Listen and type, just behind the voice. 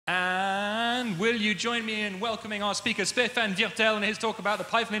will you join me in welcoming our speaker, Stephane Wirtel, and his talk about the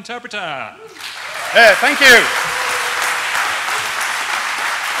Python interpreter? Thank you.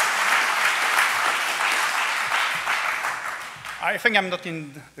 I think I'm not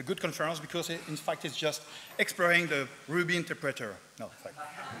in a good conference because, in fact, it's just exploring the Ruby interpreter. No, in fact,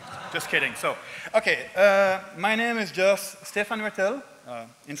 just kidding. So, okay, my name is just Stephane Wirtel,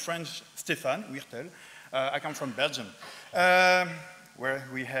 in French, Stephane Wirtel. I come from Belgium, where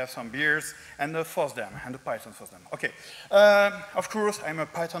we have some beers and the FOSDEM, and the Python FOSDEM. Okay, of course, I'm a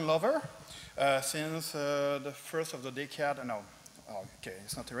Python lover since the first of the decade. No, okay,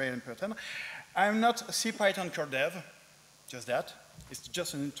 it's not really important. I'm not a CPython core dev. Just that. It's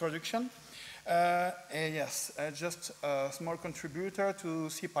just an introduction. Yes, just a small contributor to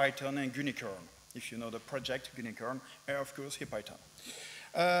CPython and Unicorn. If you know the project Unicorn, and of course CPython.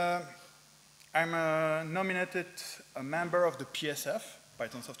 I'm a nominated member of the PSF,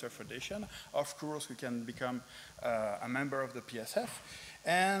 Python Software Foundation. Of course, we can become a member of the PSF.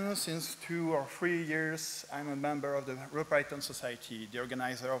 And since 2 or 3 years, I'm a member of the EuroPython Society, the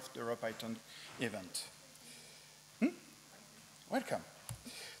organizer of the EuroPython event. Welcome.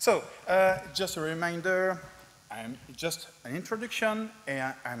 So, just a reminder, I'm just an introduction,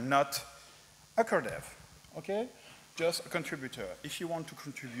 and I'm not a core dev, okay? Just a contributor. If you want to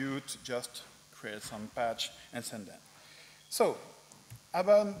contribute, just create some patch and send them. So,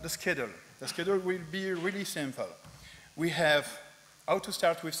 about the schedule. The schedule will be really simple. We have how to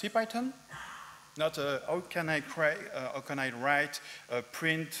start with CPython, not how can I write a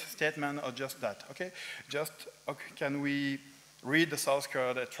print statement or just that, okay? Just how can we read the source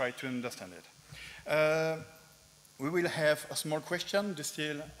code and try to understand it. We will have a small question,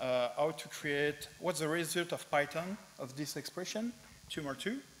 still how to create, what's the result of Python of this expression, 2 more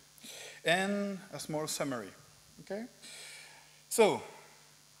 2, and a small summary, okay? So,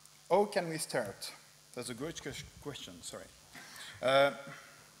 how can we start? That's a good question, sorry.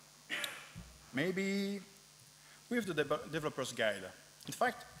 Maybe with the developer's guide. In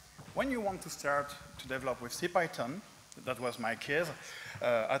fact, when you want to start to develop with CPython, that was my case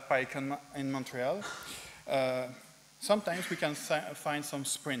at PyCon in Montreal. Sometimes we can find some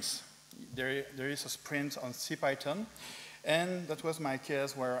sprints. There is a sprint on CPython, and that was my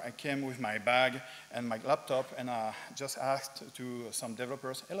case where I came with my bag and my laptop, and I just asked to some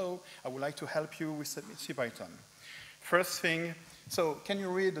developers, hello, I would like to help you with CPython. First thing, so can you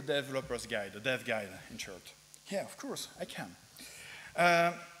read the developer's guide, the dev guide in short? Yeah, of course, I can.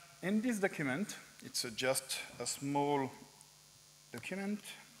 In this document, it's just a small document,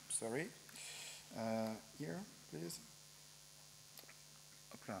 sorry. Here, please.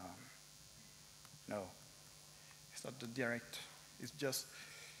 Hopla. No, it's not the direct, it's just,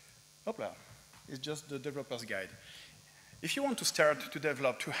 hopla. It's just the developer's guide. If you want to start to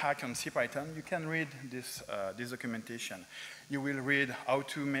develop, to hack on CPython, you can read this, this documentation. You will read how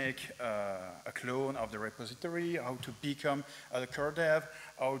to make a clone of the repository, how to become a core dev,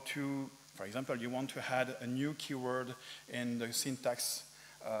 how to, for example, you want to add a new keyword in the syntax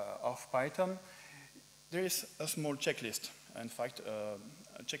of Python. There is a small checklist, in fact,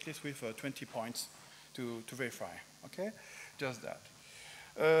 a checklist with 20 points to verify, okay? Just that.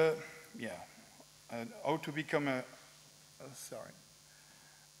 Yeah, how to become a, sorry.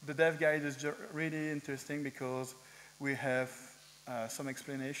 The dev guide is really interesting because we have some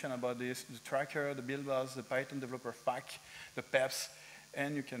explanation about this, the tracker, the Bilbao, the Python developer FAQ, the PEPs,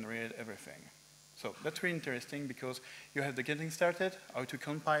 and you can read everything. So that's really interesting because you have the getting started, how to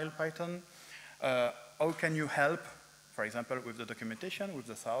compile Python, how can you help, for example, with the documentation, with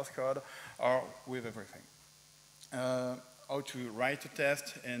the source code, or with everything. How to write a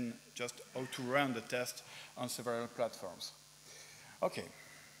test and just how to run the test on several platforms. Okay,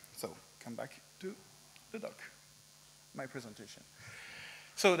 so come back to the doc, my presentation.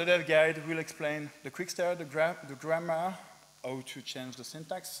 So the dev guide will explain the quick start, the grammar, how to change the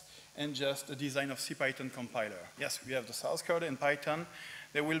syntax, and just the design of CPython compiler. Yes, we have the source code in Python.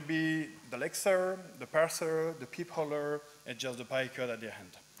 There will be the lexer, the parser, the pip holder, and just the PyCode at the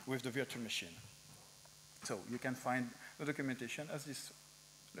end with the virtual machine. So you can find the documentation at this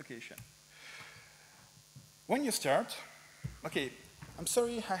location. When you start, okay, I'm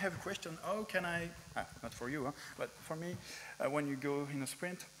sorry, I have a question. How can I, not for you, but for me, when you go in a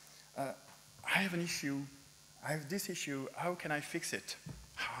sprint, I have an issue. I have this issue, how can I fix it?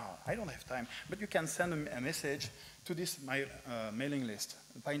 I don't have time, but you can send a message to this mailing list,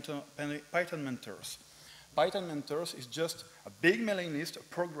 Python Mentors. Python Mentors is just a big mailing list, a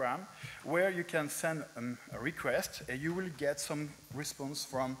program, where you can send a request, and you will get some response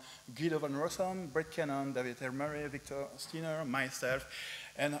from Guido van Rossum, Brett Cannon, David Hermere, Victor Steiner, myself,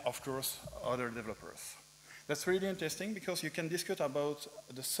 and of course, other developers. That's really interesting because you can discuss about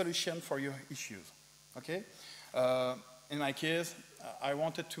the solution for your issues, okay? In my case, I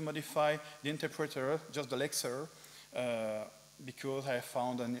wanted to modify the interpreter, just the lexer, because I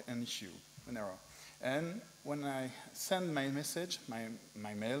found an issue, an error. And when I send my message,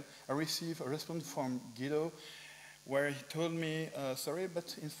 my mail, I receive a response from Guido where he told me, sorry,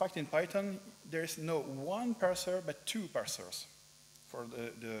 but in fact in Python, there is no one parser, but two parsers for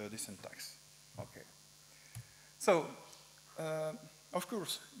the syntax. Okay. So, of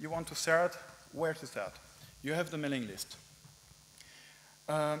course, you want to start, where to start? You have the mailing list.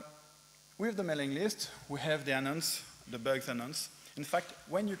 With the mailing list, we have the announce, the bugs announce. In fact,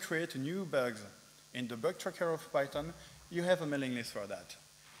 when you create a new bug in the bug tracker of Python, you have a mailing list for that.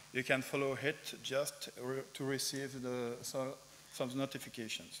 You can follow it just to receive some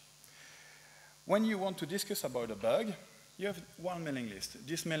notifications. When you want to discuss about a bug, you have one mailing list.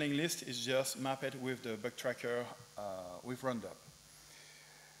 This mailing list is just mapped with the bug tracker with Roundup.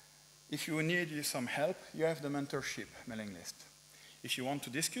 If you need some help, you have the mentorship mailing list. If you want to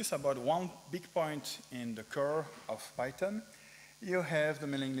discuss about one big point in the core of Python, you have the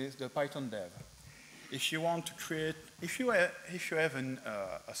mailing list, the Python dev. If you want to create, if you have an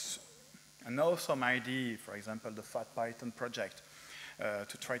awesome idea, for example, the Fat Python project,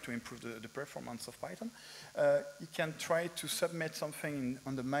 to try to improve the performance of Python, you can try to submit something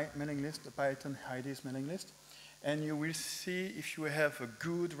on the mailing list, the Python IDs mailing list, and you will see if you have a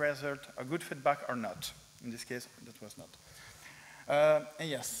good result, a good feedback or not. In this case, that was not. And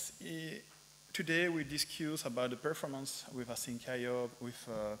yes, today we discuss about the performance with async.io, with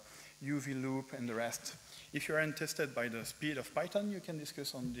UV loop and the rest. If you're interested by the speed of Python, you can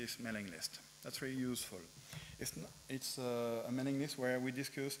discuss on this mailing list. That's really useful. It's a mailing list where we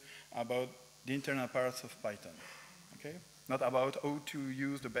discuss about the internal parts of Python, okay? Not about how to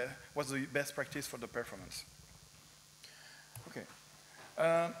use what's the best practice for the performance. Okay.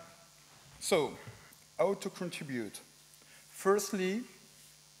 So, how to contribute? Firstly,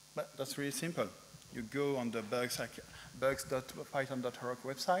 that's really simple. You go on the bugs.python.org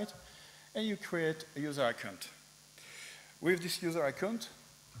website, and you create a user account. With this user account,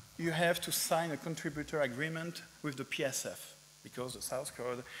 you have to sign a contributor agreement with the PSF, because the source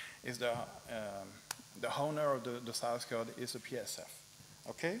code is the owner of the source code is the PSF.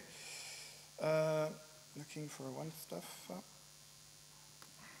 Okay? Looking for one stuff.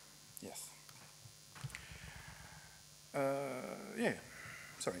 Yes. Yeah,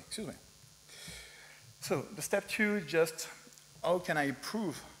 sorry, excuse me. So the step 2, just how can I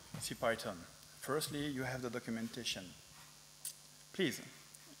improve CPython? Firstly, you have the documentation. Please,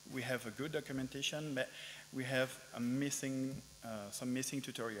 we have a good documentation, but we have some missing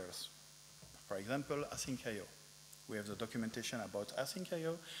tutorials. For example, async.io. We have the documentation about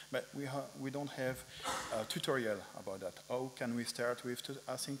async.io, but we don't have a tutorial about that. How can we start with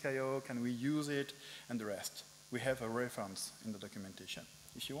async.io? Can we use it? And the rest. We have a reference in the documentation.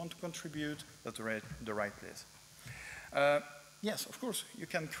 If you want to contribute, that's the right place. Yes, of course, you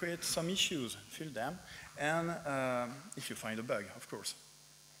can create some issues, fill them, and if you find a bug, of course.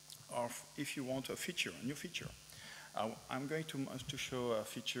 Or if you want a feature, a new feature. I'm going to show a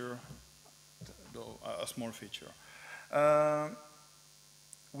feature, a small feature.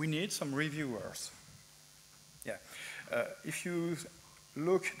 We need some reviewers. Yeah. If you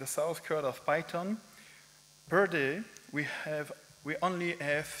look the source code of Python, per day, we only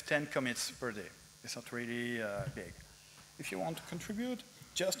have 10 commits per day. It's not really big. If you want to contribute,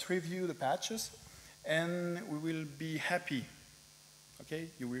 just review the patches, and we will be happy. Okay?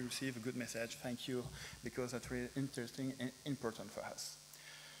 You will receive a good message. Thank you, because that's really interesting and important for us.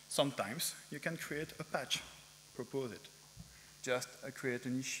 Sometimes you can create a patch, propose it. Just create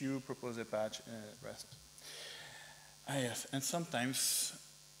an issue, propose a patch, rest. Yes, and sometimes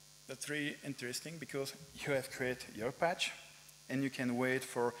that's really interesting because you have created your patch and you can wait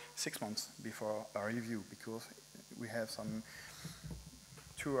for 6 months before a review because we have some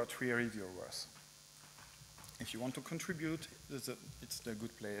 2 or 3 reviewers. If you want to contribute, it's the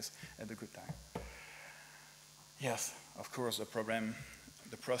good place at the good time. Yes, of course,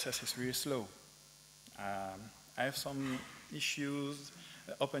 the process is really slow. I have some issues,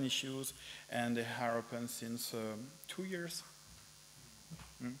 open issues, and they are open since 2 years.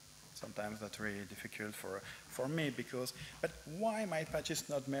 Sometimes that's really difficult for me because, but why my patch is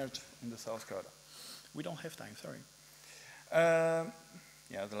not merged in the source code? We don't have time, sorry.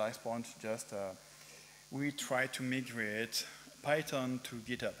 Yeah, the last point, just we try to migrate Python to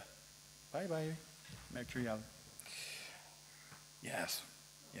GitHub. Bye-bye, Montreal. Yes,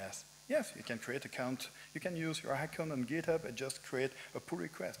 yes. Yes, you can create account. You can use your account on GitHub and just create a pull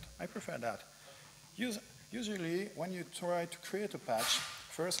request. I prefer that. Usually, when you try to create a patch,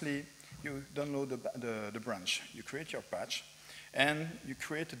 firstly, you download the branch. You create your patch, and you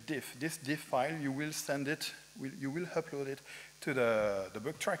create a diff. This diff file, you will send it, you will upload it to the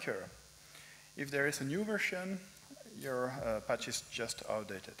bug tracker. If there is a new version, your patch is just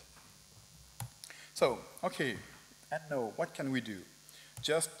outdated. So, okay, and now, what can we do?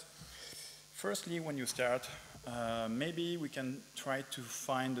 Just, firstly, when you start, maybe we can try to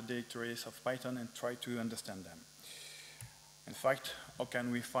find the directories of Python and try to understand them. In fact, how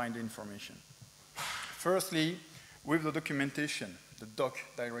can we find information? Firstly, with the documentation, the doc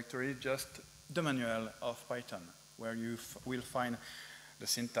directory, just the manual of Python, where you will find the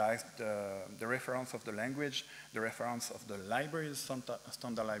syntax, the reference of the language, the reference of the library, the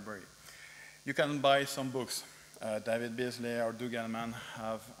standard library. You can buy some books. David Beasley or Doug Allman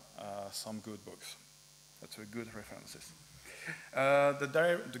have some good books. That's a good references.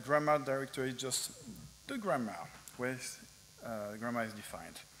 The grammar directory is just the grammar, where grammar is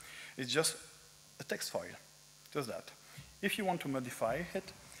defined. It's just a text file, just that. If you want to modify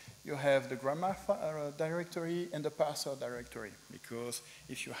it, you have the grammar directory and the parser directory, because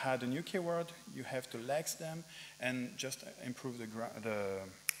if you add a new keyword, you have to lax them and just improve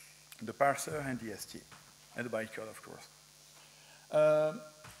the parser and the ST, and the bytecode, of course.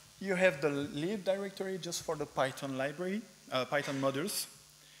 You have the lib directory just for the Python library, Python modules.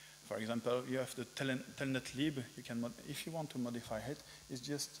 For example, you have the telnet lib. You can, if you want to modify it, it's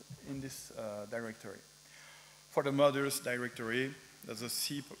just in this directory. For the modules directory, there's a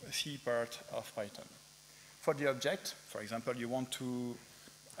C part of Python. For the object, for example, you want to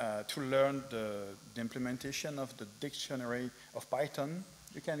learn the implementation of the dictionary of Python,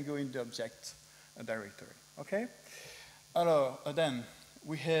 you can go in the object directory, okay? Then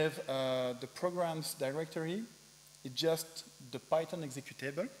we have the programs directory. It's just the Python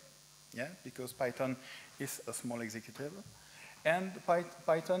executable, yeah, because Python is a small executable. And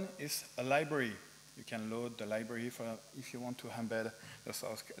Python is a library. You can load the library for if you want to embed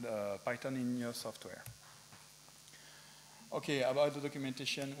the Python in your software. Okay, about the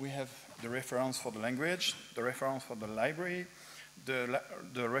documentation, we have the reference for the language, the reference for the library,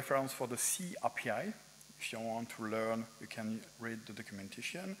 the reference for the C API. If you want to learn, you can read the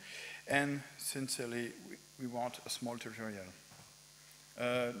documentation. And sincerely, we want a small tutorial.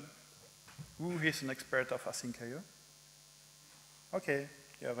 Who is an expert of async.io? Okay,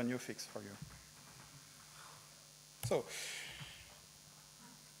 you have a new fix for you. So,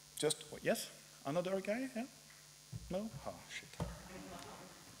 just, yes? Another guy? Yeah? No? Oh, shit.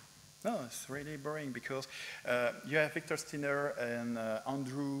 No, it's really boring because you have Victor Steiner and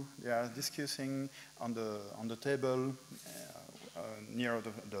Andrew. They are discussing on the table near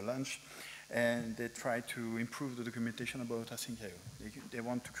the lunch, and they try to improve the documentation about async.io. They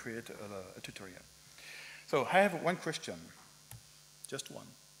want to create a tutorial. So I have one question, just one.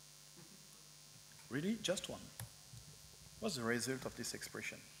 Really, just one. What's the result of this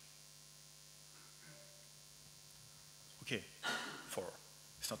expression? Okay, 4.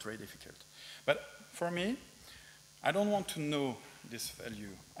 It's not very difficult. But for me, I don't want to know this value.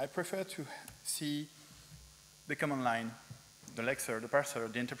 I prefer to see the command line, the lexer, the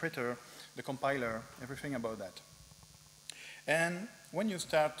parser, the interpreter, the compiler, everything about that. And when you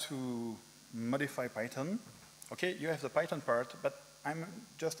start to modify Python, okay, you have the Python part, but I'm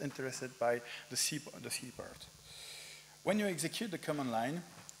just interested by the C part. When you execute the command line,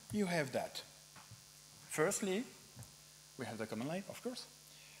 you have that. Firstly, we have the command line, of course.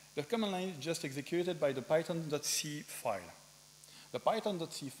 The command line is just executed by the python.c file. The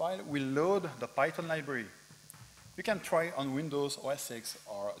python.c file will load the Python library. You can try on Windows OS X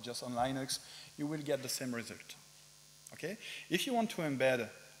or just on Linux, you will get the same result. Okay? If you want to embed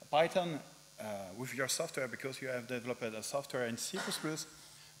Python with your software because you have developed a software in C++,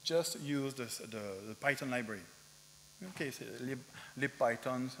 just use the Python library. Okay, so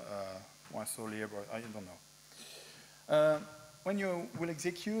libpython, lib, I don't know. When you will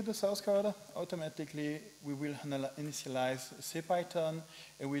execute the source code, automatically we will initialize CPython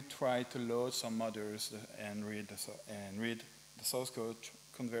and we try to load some modules and read the source code,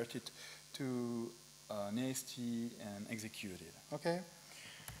 convert it to an AST and execute it. Okay?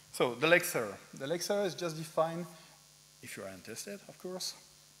 So the lexer. The lexer is just defined, if you are interested, of course,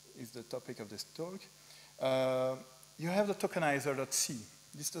 is the topic of this talk. You have the tokenizer.c.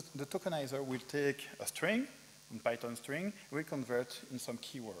 The tokenizer will take a string, in Python string, we convert in some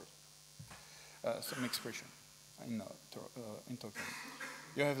keyword, some expression in token.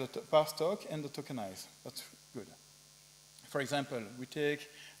 You have the parse token and the tokenize. That's good. for example, we take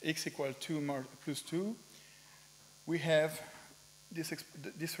x equal 2 plus 2, we have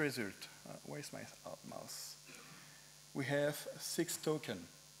this result. Where's my mouse? We have 6 tokens.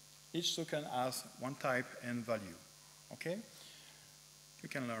 Each token has one type and value. Okay? You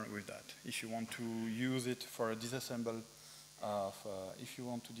can learn with that if you want to use it for a disassemble of, if you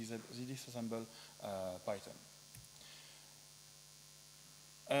want to disassemble Python.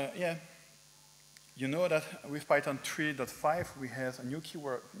 Yeah, you know that with Python 3.5 we have a new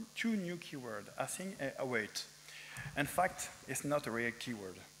keyword, 2 new keywords, async and await. In fact, it's not a real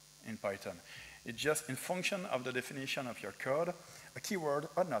keyword in Python. It's just in function of the definition of your code, a keyword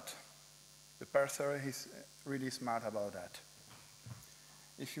or not. The parser is really smart about that.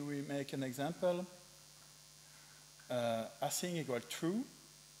 If you will make an example, async equal true,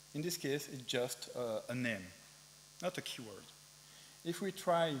 in this case it's just a name, not a keyword. If we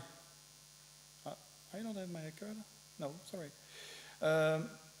try, I don't have my code, no, sorry.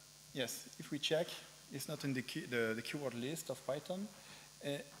 Yes, if we check, it's not in the keyword list of Python.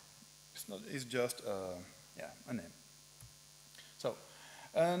 It's just yeah, a name. So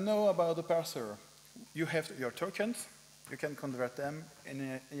now about the parser. You have your tokens. You can convert them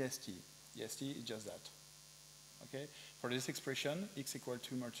in EST. EST is just that. Okay. For this expression, x equal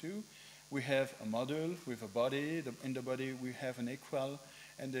 2 more 2, we have a module with a body. In the body, we have an equal,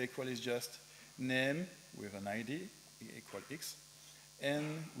 and the equal is just name with an ID equal x.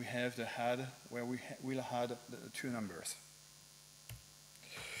 And we have the add, where we will add the 2 numbers.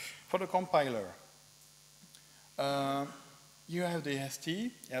 For the compiler, you have the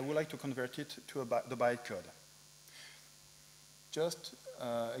ST. I would like to convert it to the bytecode. Just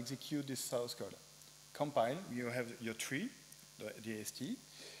execute this source code. Compile, you have your tree, the ST,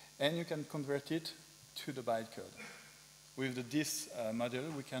 and you can convert it to the bytecode. With this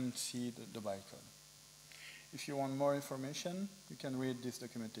module, we can see the bytecode. If you want more information, you can read this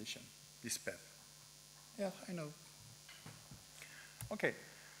documentation, this PEP. Yeah, I know. Okay,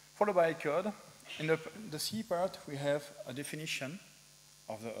 for the bytecode, in the C part, we have a definition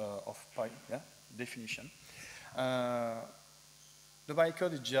of Py, yeah, definition. The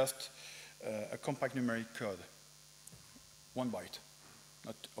bytecode is just a compact numeric code, 1 byte,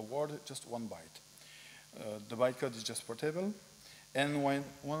 not a word, just 1 byte. The bytecode is just portable. And when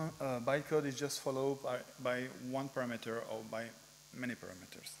one bytecode is just followed by 1 parameter or by many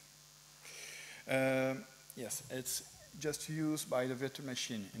parameters. Yes, it's just used by the virtual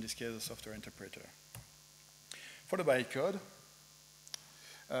machine, in this case, the software interpreter. For the bytecode,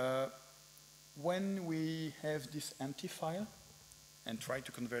 when we have this empty file and try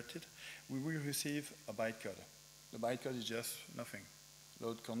to convert it, we will receive a bytecode. The bytecode is just nothing.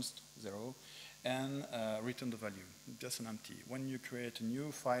 Load const 0. And return the value, just an empty. When you create a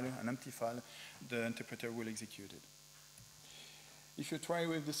new file, an empty file, the interpreter will execute it. If you try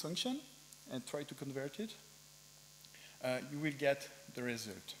with this function and try to convert it, you will get the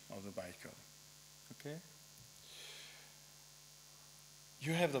result of the bytecode. Okay?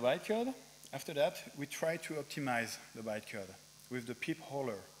 You have the bytecode. After that, we try to optimize the bytecode with the pip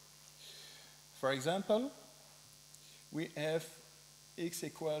hauler. For example, we have x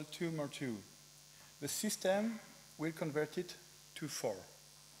equal 2 more 2. The system will convert it to 4.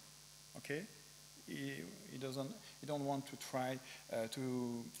 Okay? It don't want to try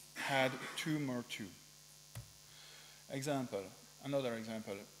to add 2 more 2. Example, another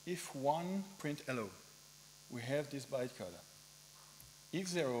example. If 1 print hello, we have this bytecode. If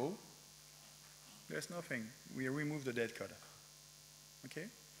 0, there's nothing. We remove the dead code. Okay?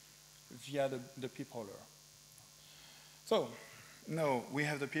 Via the pip hauler. So, now we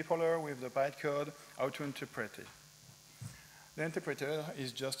have the pip hauler with the bytecode, how to interpret it. The interpreter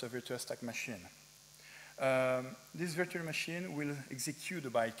is just a virtual stack machine. This virtual machine will execute the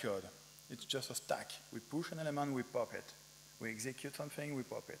bytecode. It's just a stack. We push an element, we pop it. We execute something, we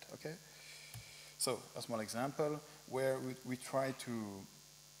pop it, okay? So, a small example where we try to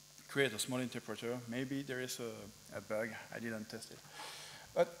create a small interpreter. Maybe there is a bug, I didn't test it.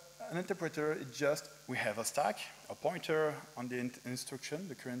 But an interpreter is just, we have a stack, a pointer on the instruction,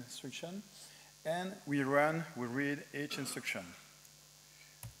 the current instruction, and we read each instruction.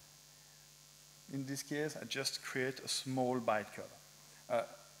 In this case, I just create a small bytecode.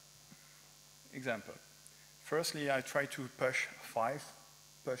 Example. Firstly, I try to push 5,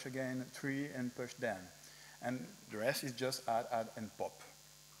 push again 3, and push down. And the rest is just add, and pop.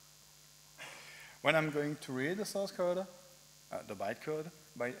 When I'm going to read the source code, the bytecode,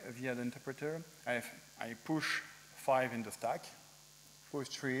 via the interpreter, I push 5 in the stack, push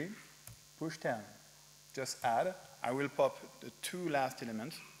 3, push 10. Just add, I will pop the 2 last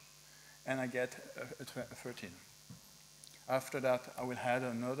elements, and I get a 13. After that, I will add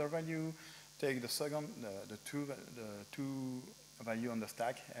another value, take the second, the two value on the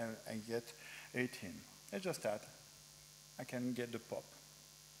stack, and I get 18. It's just that. I can get the pop.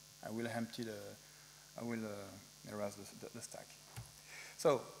 I will empty I will erase the stack.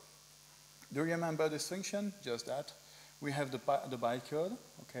 So, do you remember this function? Just that. We have the bytecode,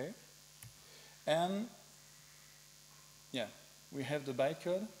 okay? And, yeah, we have the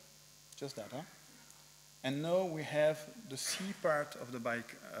bytecode, just that, huh? And now we have the C part of the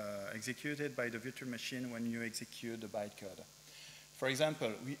byte executed by the virtual machine when you execute the bytecode. For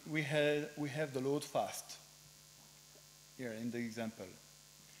example, we have the load fast here in the example.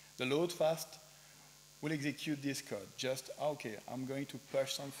 The load fast will execute this code. Just, okay, I'm going to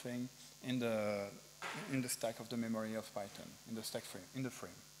push something in the stack of the memory of Python, in the stack frame, in the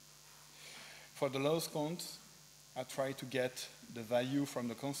frame. For the load count, I try to get the value from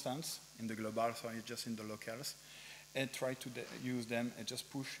the constants in the global, so it's just in the locals, and try to use them and just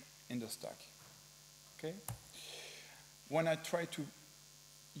push in the stack. Okay? When I try to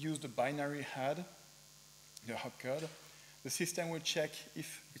use the binary add, the opcode, the system will check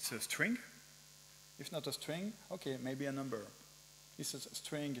if it's a string. If not a string, okay, maybe a number. If it's a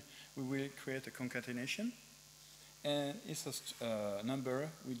string, we will create a concatenation. And if it's a number,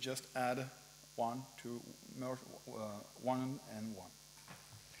 we just add 1 to 1 and 1.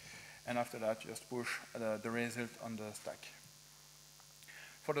 And after that, just push the result on the stack.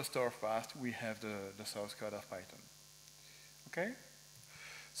 For the store fast, we have the source code of Python. Okay?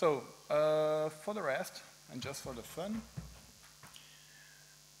 So, for the rest, and just for the fun,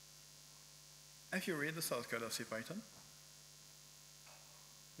 have you read the source code of CPython?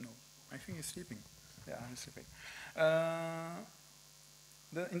 No, I think he's sleeping. Yeah, he's sleeping.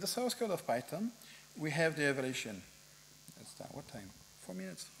 In the source code of Python, we have the evaluation. That's that. What time? 4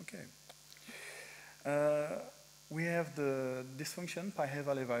 minutes. Okay. We have this function,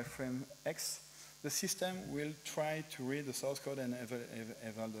 PyEval frame x. The system will try to read the source code and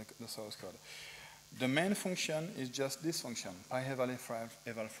eval the source code. The main function is just this function, PyEval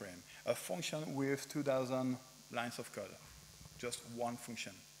frame, a function with 2,000 lines of code, just one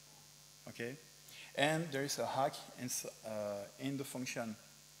function. Okay, and there is a hack in the function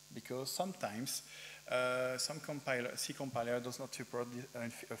because sometimes some C compiler does not support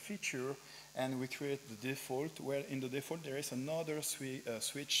a feature, and we create the default. Where in the default there is another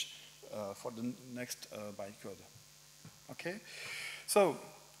switch for the next bytecode. Okay, so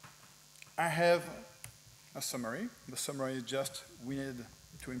I have a summary. The summary is just we need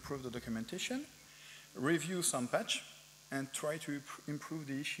to improve the documentation, review some patch, and try to improve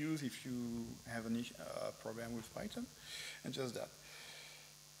the issues if you have a problem with Python, and just that.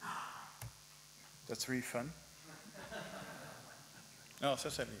 That's really fun. No,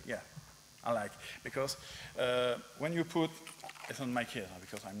 certainly, yeah, I like, because when you put, it's not my case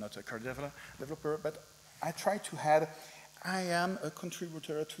because I'm not a code developer, but I try to add, I am a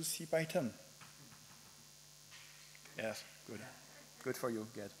contributor to CPython. Yes, good. Good for you,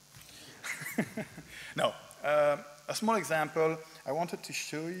 good. No, a small example, I wanted to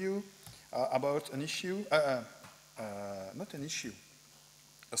show you about an issue, not an issue,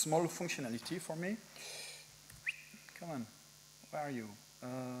 a small functionality for me. Come on, where are you?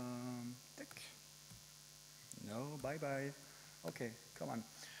 No, bye-bye. Okay, come on.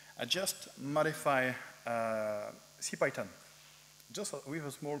 I just modify CPython, just with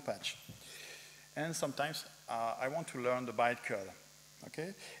a small patch. And sometimes I want to learn the bytecode,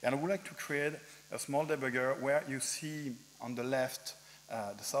 okay? And I would like to create a small debugger where you see on the left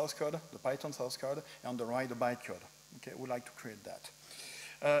the source code, the Python source code, and on the right the bytecode. Okay, I would like to create that.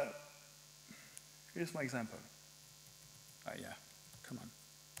 Here's my example. Yeah, come on.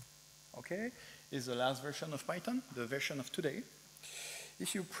 Okay, is the last version of Python, the version of today.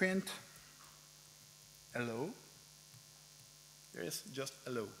 If you print hello, there is just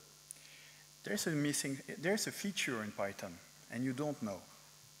hello. There's a feature in Python, and you don't know.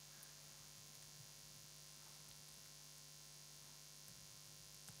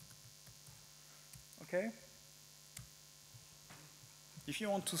 Okay? If you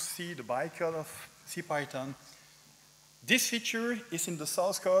want to see the bytecode of CPython, this feature is in the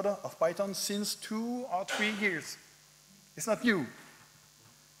source code of Python since 2 or 3 years. It's not new.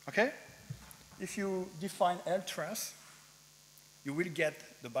 Okay? If you define ltrace, you will get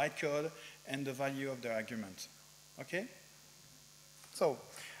the bytecode and the value of the argument. Okay? So,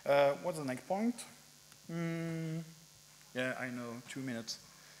 what's the next point? Yeah, I know, 2 minutes.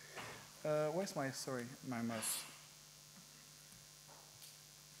 Where's my mouse?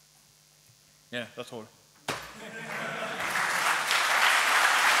 Yeah, that's all.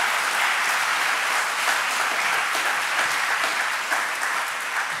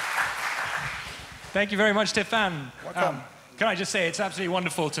 Thank you very much, Stephane. Welcome. Can I just say, it's absolutely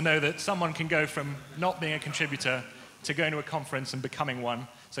wonderful to know that someone can go from not being a contributor to going to a conference and becoming one.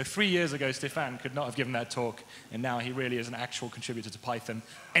 So 3 years ago, Stephane could not have given that talk, and now he really is an actual contributor to Python.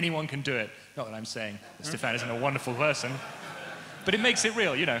 Anyone can do it. Not that I'm saying that Stephane isn't a wonderful person, but it makes it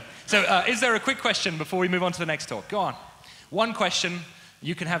real, you know. So is there a quick question before we move on to the next talk? Go on. One question.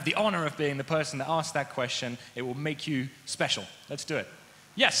 You can have the honor of being the person that asked that question. It will make you special. Let's do it.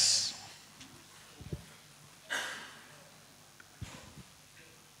 Yes.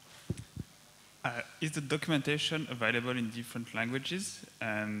 Is the documentation available in different languages,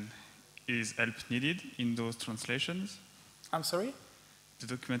 and is help needed in those translations? I'm sorry? The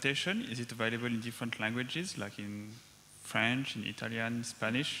documentation, is it available in different languages, like in French, in Italian,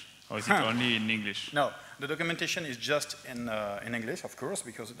 Spanish, or is it only in English? No, the documentation is just in English, of course,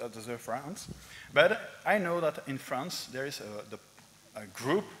 because that's France. But I know that in France there is a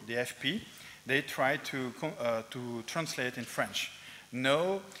group, the FP, they try to translate in French.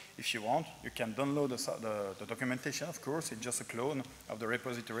 No, if you want, you can download the documentation, of course. It's just a clone of the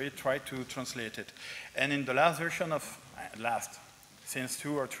repository. Try to translate it. And in the last version of, since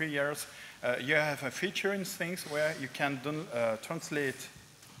 2 or 3 years, you have a feature in things where you can translate,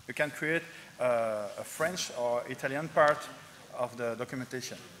 you can create a French or Italian part of the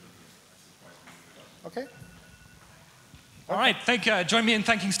documentation. Okay? All right, join me in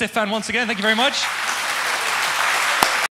thanking Stephane once again. Thank you very much.